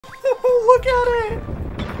Look at it!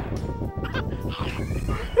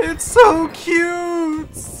 It's so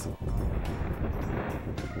cute!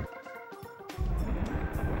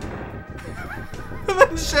 And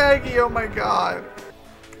then Shaggy, oh my god.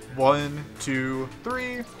 1, 2,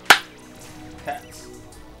 3. Pets.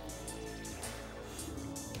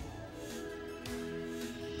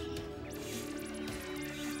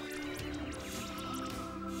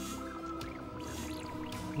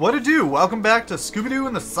 What to do? Welcome back to Scooby Doo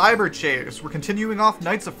and the Cyber Chase. We're continuing off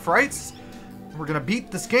Nights of Frights. We're gonna beat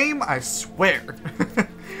this game, I swear.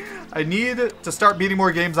 I need to start beating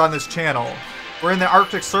more games on this channel. We're in the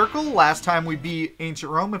Arctic Circle. Last time we beat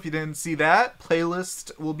Ancient Rome. If you didn't see that,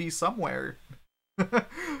 playlist will be somewhere.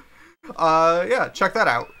 Yeah, check that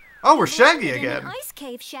out. Oh, we're Shaggy again. In the ice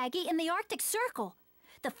cave, Shaggy, in the Arctic Circle.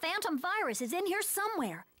 The phantom virus is in here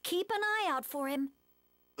somewhere. Keep an eye out for him.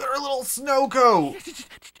 They're a little snow coat.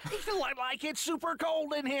 Like it's super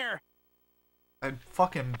cold in here. I'd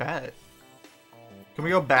fucking bet. Can we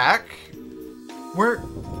go back? Where?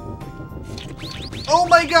 Oh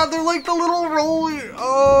my god, they're like the little rolly.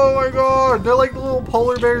 Oh my god, they're like the little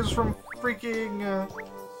polar bears from freaking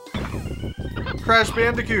Crash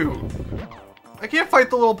Bandicoot. I can't fight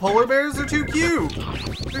the little polar bears, they're too cute.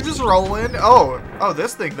 They're just rolling. Oh,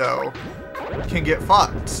 this thing though can get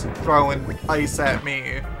fucked throwing ice at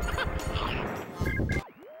me.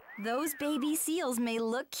 Those baby seals may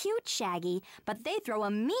look cute, Shaggy, but they throw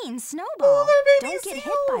a mean snowball. Oh, they're baby Don't get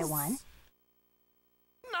seals. hit by one.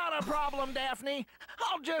 Not a problem, Daphne.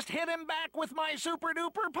 I'll just hit him back with my super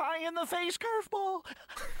duper pie in the face curveball.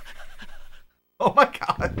 Oh my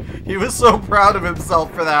god, he was so proud of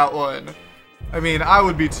himself for that one. I mean, I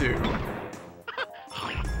would be too.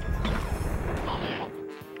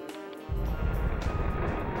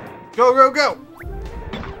 Go, go, go!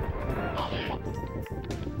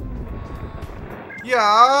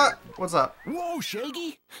 Yeah, what's up? Whoa,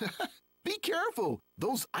 Shaggy! Be careful.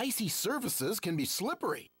 Those icy surfaces can be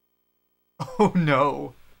slippery. Oh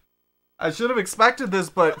no. I should have expected this,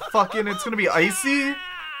 but fucking it's gonna be icy?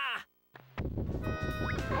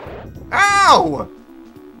 Ow!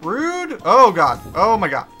 Rude? Oh god. Oh my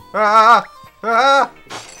god. Ah! Ah!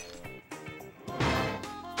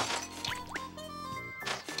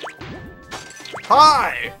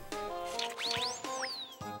 Pie!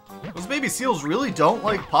 Those baby seals really don't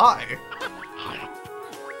like pie.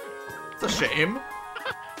 It's a shame.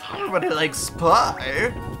 Everybody likes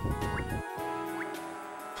pie.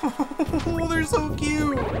 Oh, they're so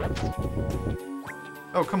cute.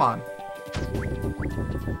 Oh, come on.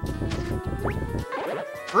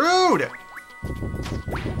 Rude!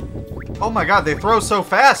 Oh my god, they throw so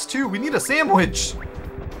fast too. We need a sandwich.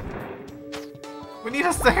 We need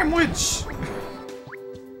a sandwich.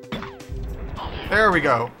 There we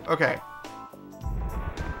go. Okay.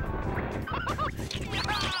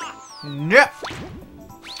 Yep.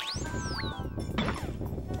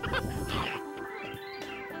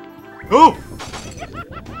 Oh!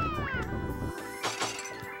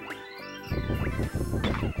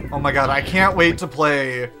 Oh my god, I can't wait to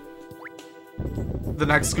play the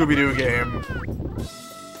next Scooby Doo game.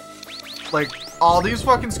 Like, all these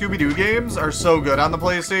fucking Scooby Doo games are so good on the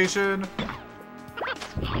PlayStation.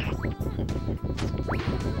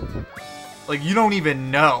 Like, you don't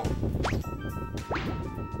even know.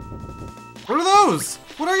 What are those?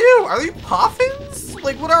 What are you? Are they puffins?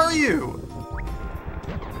 Like, what are you?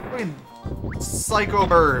 Fucking psycho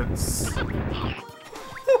birds.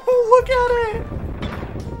 Look at it!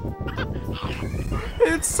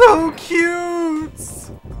 It's so cute!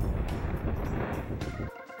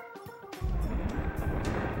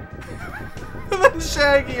 And then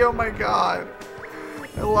Shaggy, oh my god.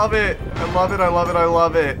 I love it. I love it, I love it, I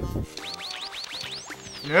love it.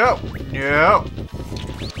 No, no.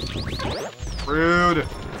 Rude.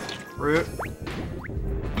 Rude.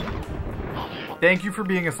 Thank you for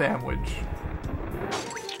being a sandwich.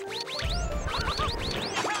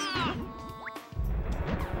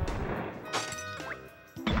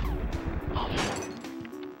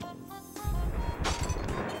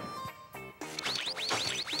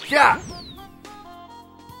 Yeah!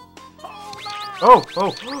 Oh,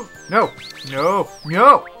 oh, no, no,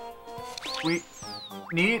 no! We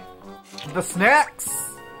need the snacks!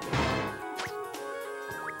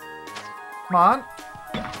 Come on.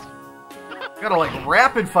 Gotta like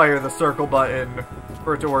rapid fire the circle button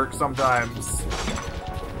for it to work sometimes.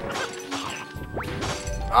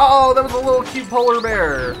 Oh, that was a little cute polar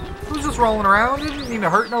bear. It was just rolling around. It didn't mean to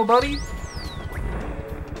hurt nobody.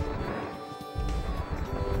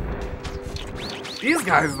 These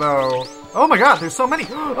guys, though. Oh my god, there's so many.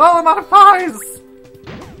 Oh, I'm out of pies.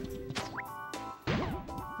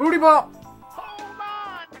 Booty bump! Hold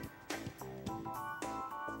on!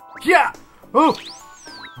 Yeah! Oh!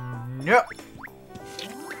 Yep. Yeah!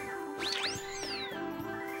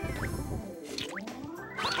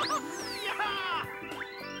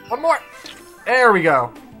 One more! There we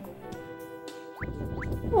go.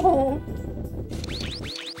 Oh.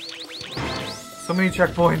 So many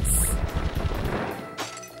checkpoints.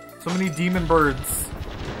 So many demon birds.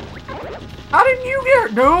 How did you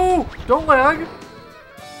get? No! Don't lag.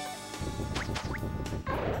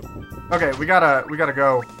 Okay, we gotta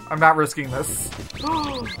go. I'm not risking this.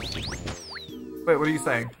 Wait, what are you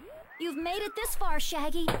saying? You've made it this far,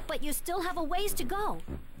 Shaggy, but you still have a ways to go.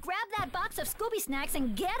 Grab that box of Scooby snacks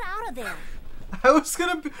and get out of there. I was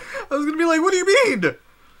gonna be like, what do you mean?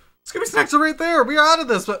 Scooby snacks are right there. We are out of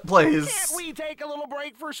this place. Can't we take a little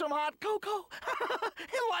break for some hot cocoa?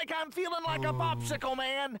 Like I'm feeling like a popsicle,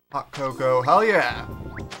 man. Hot cocoa, hell yeah.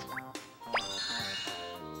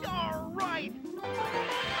 All right.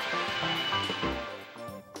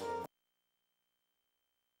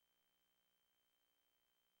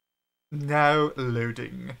 Now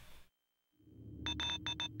loading.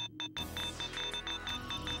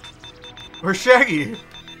 Where's Shaggy?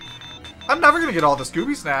 I'm never gonna get all the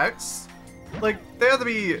Scooby snacks. Like,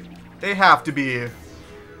 they have to be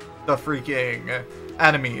the freaking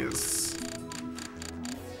enemies.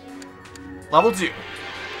 Level 2.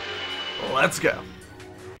 Let's go.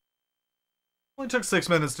 Only took 6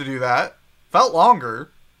 minutes to do that. Felt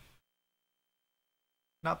longer.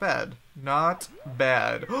 Not bad. Not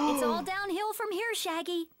bad. It's all downhill from here,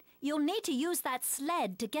 Shaggy. You'll need to use that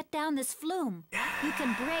sled to get down this flume. You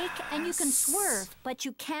can brake and you can swerve, but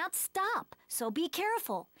you can't stop. So be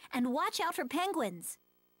careful and watch out for penguins.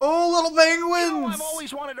 Oh, little penguins! You know, I've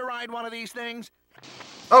always wanted to ride one of these things.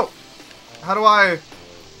 Oh, how do I?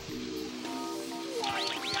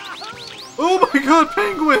 Oh my God,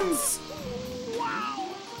 penguins! Wow!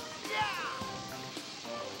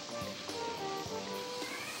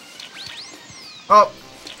 Yeah! Oh,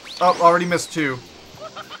 already missed 2.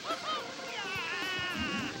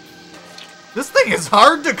 This thing is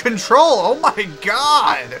hard to control. Oh my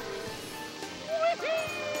God!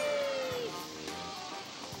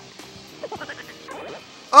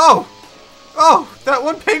 Oh, that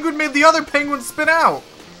one penguin made the other penguin spin out.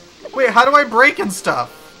 Wait, how do I brake and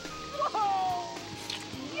stuff?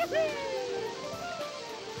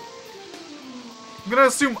 I'm gonna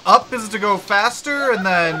assume up is to go faster, and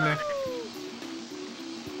then...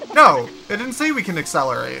 No, it didn't say we can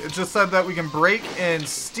accelerate. It just said that we can brake and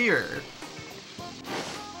steer.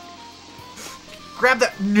 Grab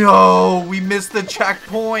that. No, we missed the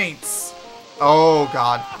checkpoints. Oh,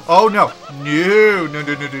 God. Oh, no.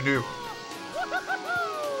 No.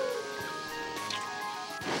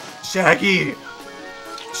 Shaggy.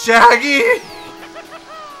 Shaggy.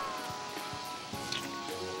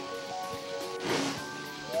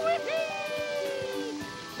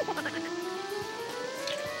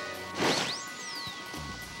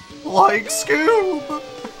 Like Scoob!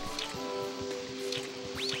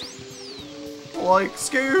 Like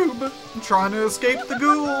Scoob! I'm trying to escape the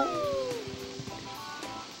ghoul!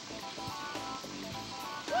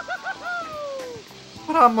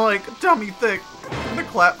 But I'm like dummy thick. And the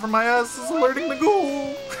clap from my ass is alerting the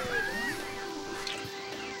ghoul!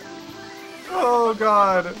 Oh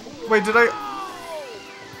God. Wait, did I...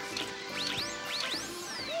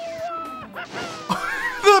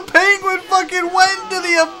 The penguin fucking went to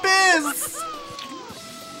the abyss!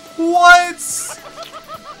 What?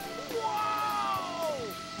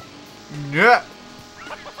 Yeah.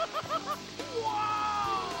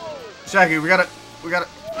 Shaggy, we gotta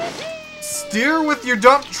steer with your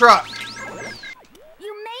dump truck.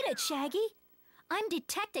 You made it, Shaggy. I'm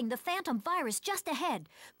detecting the phantom virus just ahead.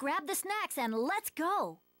 Grab the snacks and let's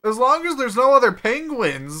go. As long as there's no other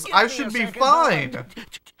penguins, I Give me should a be second, fine. Bob.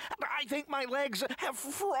 I think my legs have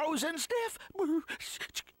frozen stiff. Come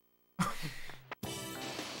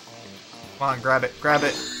on, grab it, grab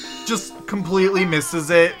it. Just completely misses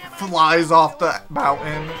it, flies off the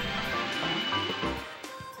mountain.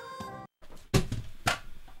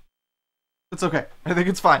 It's okay. I think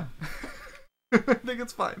it's fine. I think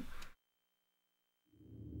it's fine.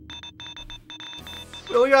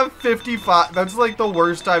 We only have 55. That's like the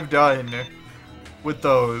worst I've done with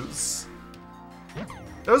those.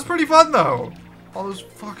 That was pretty fun though. All those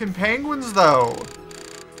fucking penguins though.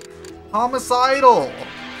 Homicidal.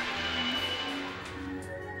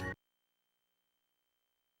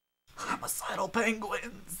 Homicidal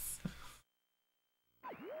penguins.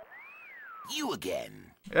 You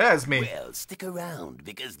again. Yeah, it's me. Well, stick around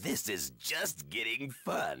because this is just getting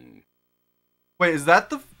fun. Wait, is that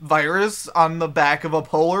the virus on the back of a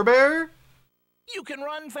polar bear? You can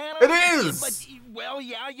run, Phantom. It is! But, well,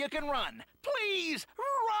 yeah, you can run. Please,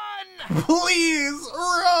 run! Please,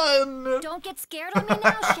 run! Don't get scared of me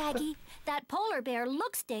now, Shaggy. That polar bear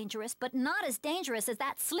looks dangerous, but not as dangerous as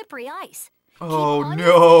that slippery ice. Oh, Keep on your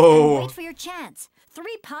feet no. and wait for your chance.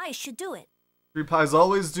 3 pies should do it. 3 pies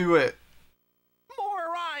always do it.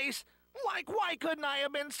 More ice? Like, why couldn't I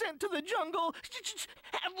have been sent to the jungle?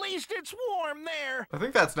 At least it's warm there. I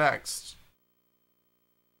think that's next.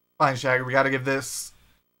 Fine, Shaggy, we gotta give this...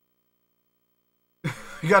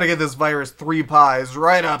 we gotta give this virus 3 pies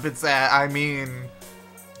right up its ass. I mean...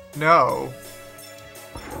 No.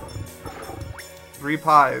 3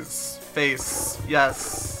 pies. Face.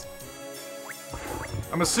 Yes.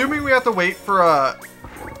 I'm assuming we have to wait for a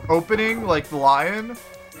opening like the lion.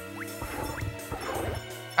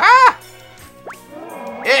 Ah!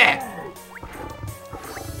 Yeah!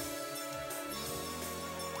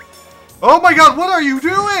 Oh my god, what are you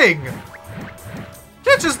doing?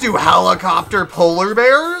 Can't just do helicopter polar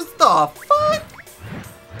bears. The fuck?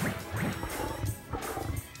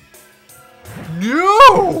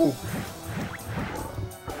 No!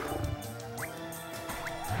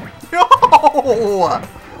 No!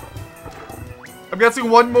 I'm guessing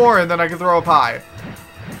one more and then I can throw a pie.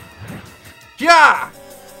 Yeah!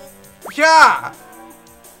 Yeah!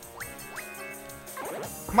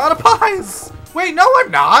 I'm out of pies! Wait, no I'm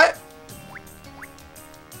not!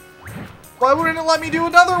 Why wouldn't it let me do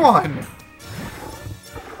another one?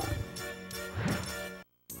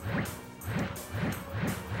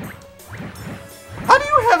 How do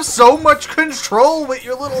you have so much control with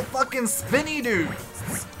your little fucking spinny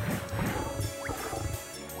dudes?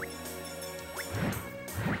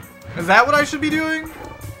 Is that what I should be doing?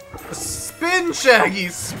 Spin, Shaggy,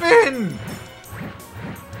 spin!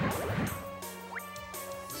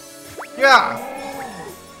 Yeah!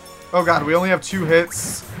 Oh god, we only have 2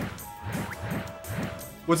 hits.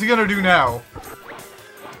 What's he gonna do now?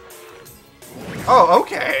 Oh,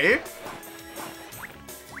 okay.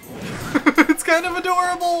 It's kind of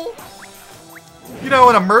adorable. You know,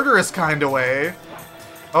 in a murderous kind of way.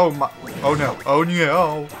 Oh my. Oh no. Oh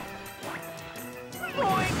no.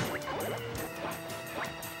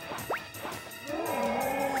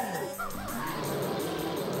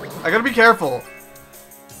 I gotta be careful.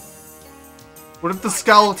 What if the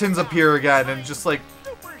skeletons appear again and just like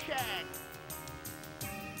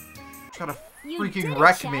try to freaking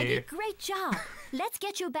wreck me? Great job. Let's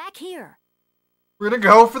get you back here. We're gonna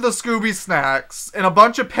go for the Scooby snacks, and a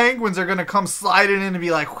bunch of penguins are gonna come sliding in and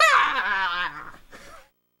be like, "Wah!"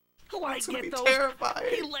 Like, gonna get be those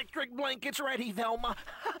terrifying. electric blankets ready, Velma.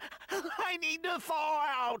 I need to thaw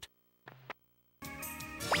out.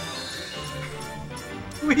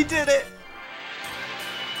 We did it!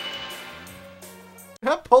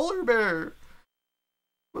 That polar bear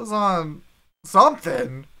was on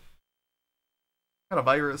something. Had a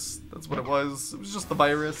virus. That's what it was. It was just the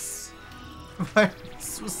virus. The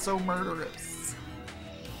virus was so murderous.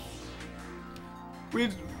 We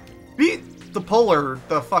beat the polar,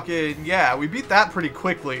 the fucking, yeah, we beat that pretty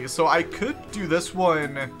quickly. So I could do this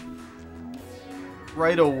one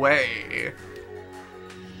right away.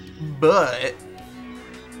 But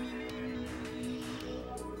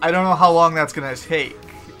I don't know how long that's gonna take.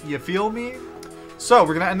 You feel me? So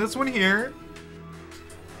we're gonna end this one here.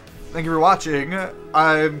 Thank you for watching.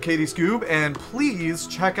 I'm Katie Scoob, and please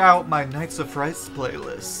check out my Nights of Frights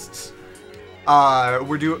playlist.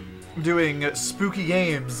 We're doing spooky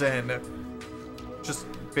games and just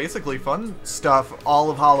basically fun stuff all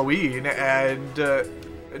of Halloween, and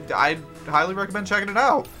I'd highly recommend checking it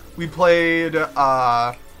out. We played,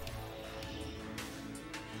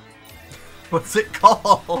 what's it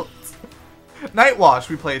called? Night Wash.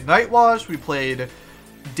 We played Night Wash. We played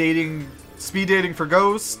Speed Dating for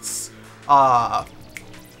Ghosts.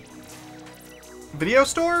 Video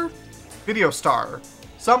Store? Video Star.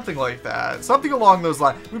 Something like that. Something along those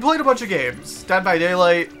lines. We played a bunch of games. Dead by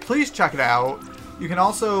Daylight. Please check it out. You can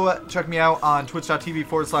also check me out on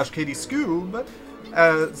twitch.tv/KatieScoob,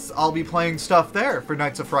 as I'll be playing stuff there for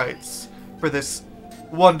Nights of Frights for this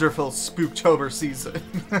wonderful Spooktober season.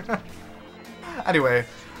 Anyway,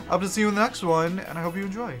 I hope to see you in the next one, and I hope you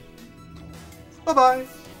enjoy. Bye-bye!